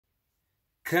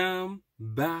Come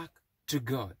back to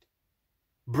God.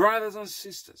 Brothers and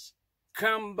sisters,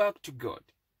 come back to God.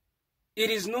 It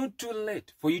is not too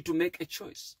late for you to make a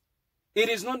choice. It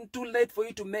is not too late for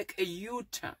you to make a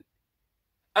U-turn.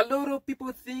 A lot of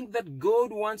people think that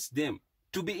God wants them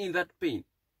to be in that pain.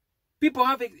 People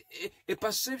have a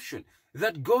perception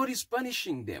that God is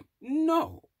punishing them.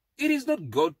 No, it is not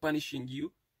God punishing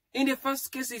you. In the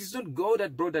first case, it is not God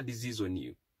that brought that disease on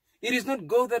you. It is not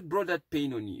God that brought that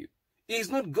pain on you. It is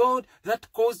not God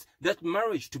that caused that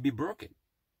marriage to be broken.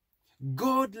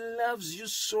 God loves you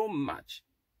so much.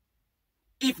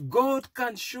 If God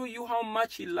can show you how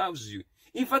much He loves you,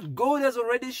 in fact, God has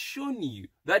already shown you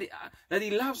that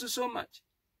He loves you so much.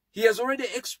 He has already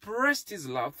expressed His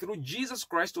love through Jesus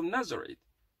Christ of Nazareth.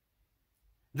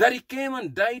 That He came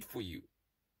and died for you.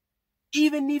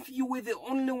 Even if you were the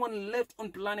only one left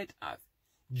on planet Earth,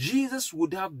 Jesus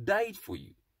would have died for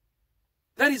you.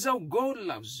 That is how God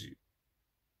loves you.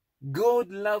 God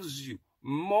loves you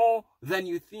more than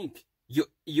you think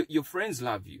your friends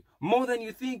love you. More than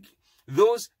you think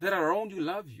those that are around you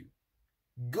love you.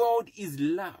 God is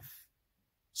love.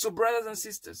 So brothers and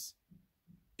sisters,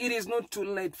 it is not too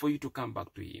late for you to come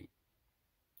back to Him.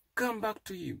 Come back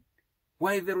to Him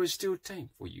while there is still time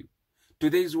for you.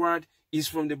 Today's word is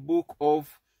from the book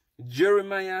of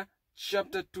Jeremiah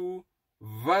chapter 2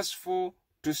 verse 4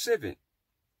 to 7.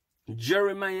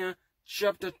 Jeremiah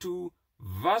chapter 2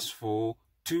 verse 4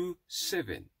 to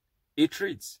 7. It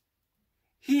reads,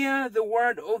 Hear the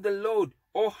word of the Lord,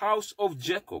 O house of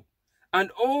Jacob, and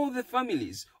all the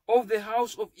families of the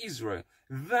house of Israel.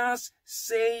 Thus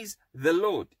says the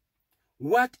Lord,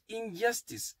 What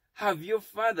injustice have your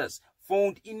fathers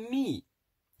found in me,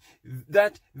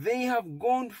 that they have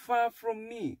gone far from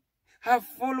me, have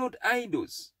followed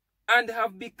idols, and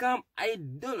have become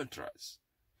idolaters.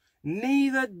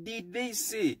 Neither did they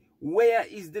say, Where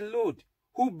is the Lord,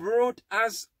 who brought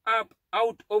us up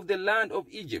out of the land of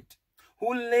Egypt,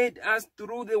 who led us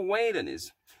through the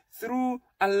wilderness, through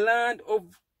a land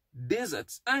of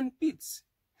deserts and pits,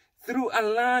 through a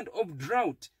land of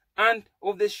drought and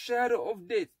of the shadow of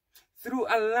death, through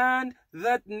a land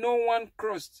that no one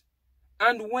crossed,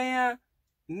 and where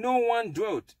no one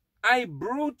dwelt. I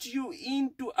brought you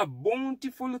into a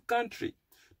bountiful country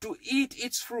to eat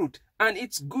its fruit and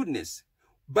its goodness.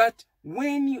 But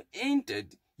when you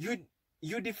entered,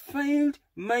 you defiled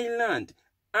my land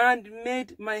and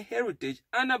made my heritage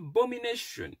an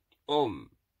abomination.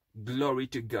 Glory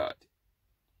to God.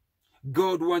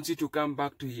 God wants you to come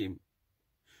back to Him.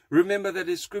 Remember that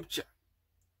the scripture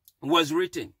was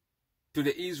written to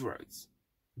the Israelites,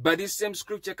 but this same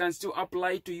scripture can still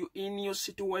apply to you in your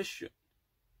situation.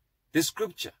 The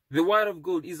scripture, the word of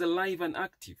God, is alive and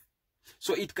active,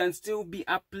 so it can still be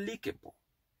applicable.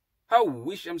 I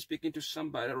wish I'm speaking to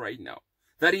somebody right now,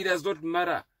 that it does not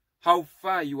matter how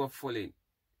far you are fallen,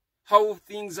 how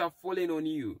things are falling on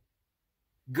you.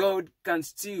 God can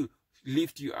still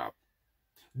lift you up.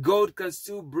 God can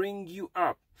still bring you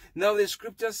up. Now the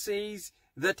scripture says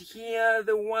that hear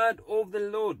the word of the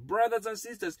Lord. Brothers and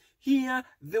sisters, hear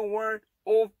the word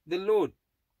of the Lord.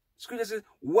 Scripture says,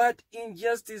 What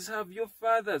injustice have your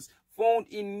fathers found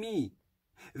in me,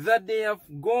 that they have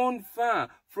gone far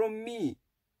from me,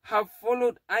 have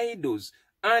followed idols,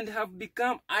 and have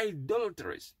become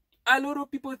idolaters. A lot of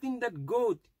people think that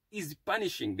God is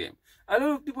punishing them. A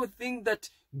lot of people think that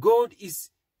God is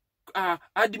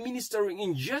administering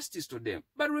injustice to them.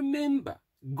 But remember,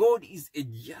 God is a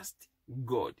just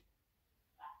God.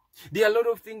 There are a lot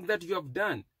of things that you have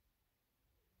done,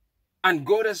 and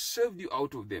God has saved you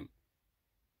out of them.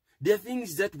 There are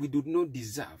things that we do not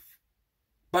deserve,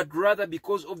 but rather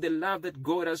because of the love that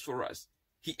God has for us,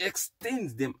 He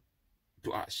extends them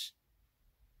to us.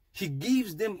 He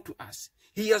gives them to us.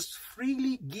 He has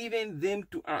freely given them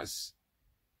to us.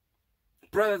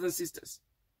 Brothers and sisters,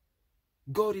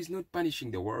 God is not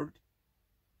punishing the world.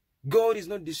 God is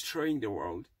not destroying the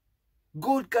world.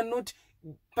 God cannot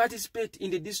participate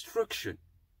in the destruction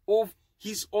of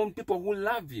His own people who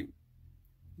love Him.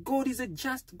 God is a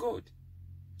just God.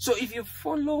 So if you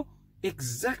follow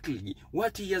exactly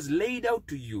what He has laid out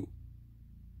to you,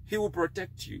 He will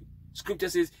protect you. Scripture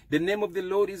says, the name of the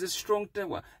Lord is a strong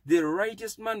tower. The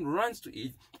righteous man runs to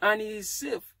it, and he is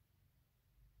safe.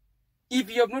 If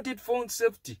you have not yet found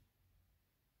safety,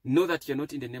 know that you're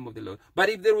not in the name of the Lord. But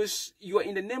if you are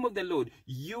in the name of the Lord,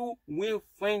 you will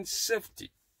find safety.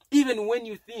 Even when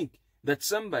you think that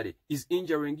somebody is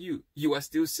injuring you, you are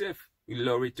still safe.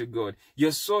 Glory to God.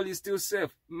 Your soul is still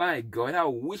safe. My God, I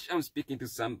wish I'm speaking to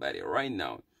somebody right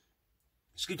now.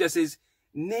 Scripture says,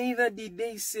 neither did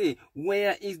they say,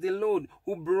 Where is the Lord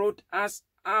who brought us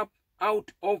up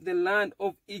out of the land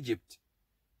of Egypt,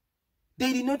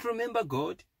 They did not remember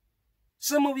God.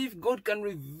 Some of you, if God can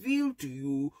reveal to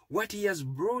you what he has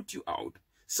brought you out,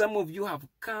 some of you have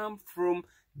come from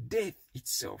death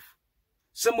itself.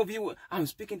 Some of you, I'm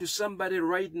speaking to somebody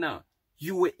right now,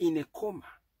 you were in a coma,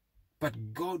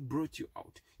 but God brought you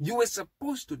out. You were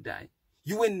supposed to die.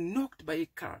 You were knocked by a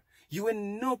car. You were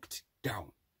knocked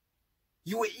down.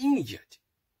 You were injured.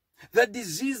 That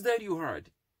disease that you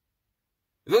had,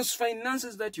 those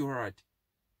finances that you had,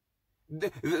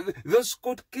 those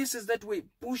court cases that were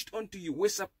pushed onto you were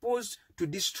supposed to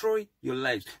destroy your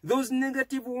lives. Those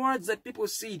negative words that people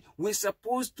said were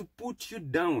supposed to put you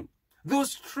down.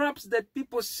 Those traps that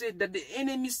people said, that the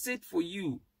enemy set for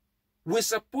you, were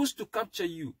supposed to capture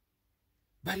you.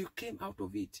 But you came out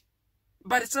of it.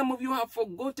 But some of you have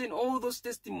forgotten all those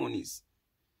testimonies.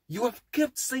 You have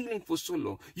kept silent for so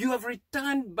long. You have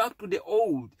returned back to the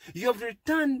old. You have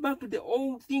returned back to the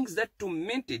old things that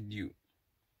tormented you.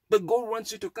 But God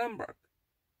wants you to come back.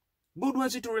 God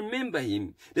wants you to remember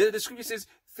him. The scripture says,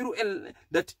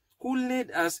 that who led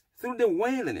us through the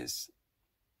wilderness,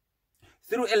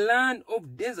 through a land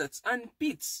of deserts and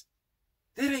pits.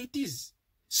 There it is.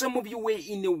 Some of you were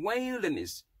in a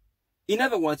wilderness. In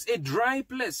other words, a dry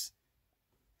place.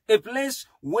 A place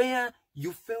where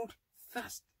you felt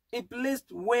thirst. A place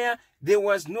where there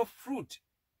was no fruit.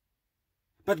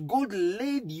 But God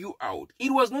led you out.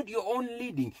 It was not your own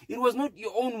leading. It was not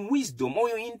your own wisdom or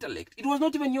your intellect. It was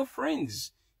not even your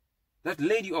friends that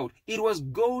led you out. It was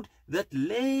God that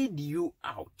led you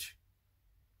out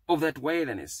of that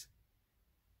wilderness,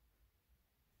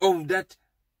 of that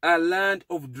land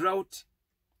of drought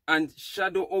and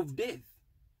shadow of death.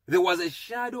 There was a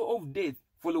shadow of death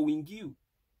following you.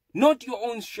 Not your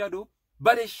own shadow,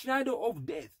 but a shadow of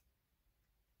death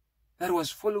that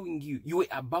was following you. You were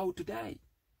about to die.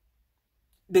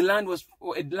 The land was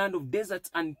a land of deserts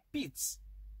and pits.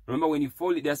 Remember, when you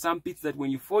fall, there are some pits that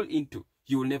when you fall into,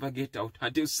 you will never get out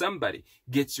until somebody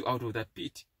gets you out of that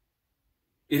pit.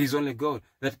 It is only God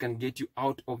that can get you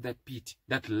out of that pit,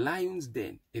 that lion's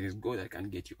den. It is God that can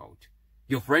get you out.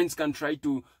 Your friends can try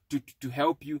to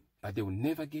help you, but they will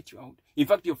never get you out. In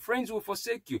fact, your friends will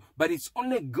forsake you, but it's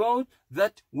only God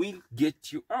that will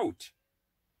get you out.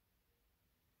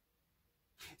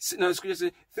 Now, scripture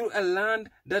says, through a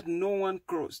land that no one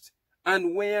crossed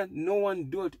and where no one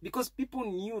dwelt, because people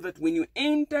knew that when you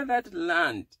enter that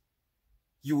land,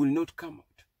 you will not come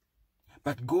out.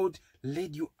 But God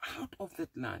led you out of that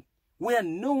land where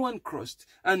no one crossed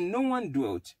and no one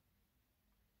dwelt.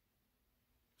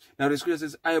 Now the scripture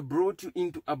says, I brought you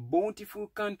into a bountiful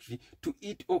country to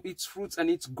eat of its fruits and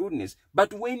its goodness.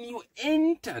 But when you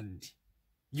entered,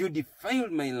 you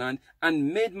defiled my land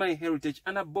and made my heritage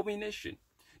an abomination.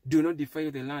 Do not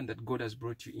defile the land that God has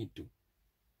brought you into.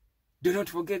 Do not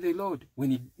forget the Lord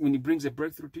when he brings a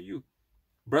breakthrough to you.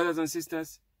 Brothers and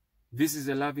sisters, this is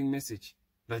a loving message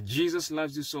that Jesus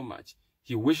loves you so much.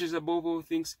 He wishes above all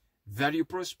things that you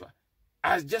prosper.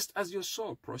 Just as your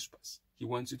soul prospers, he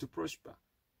wants you to prosper.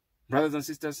 Brothers and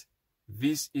sisters,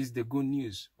 this is the good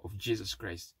news of Jesus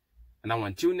Christ. And now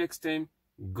until next time,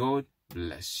 God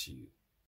bless you.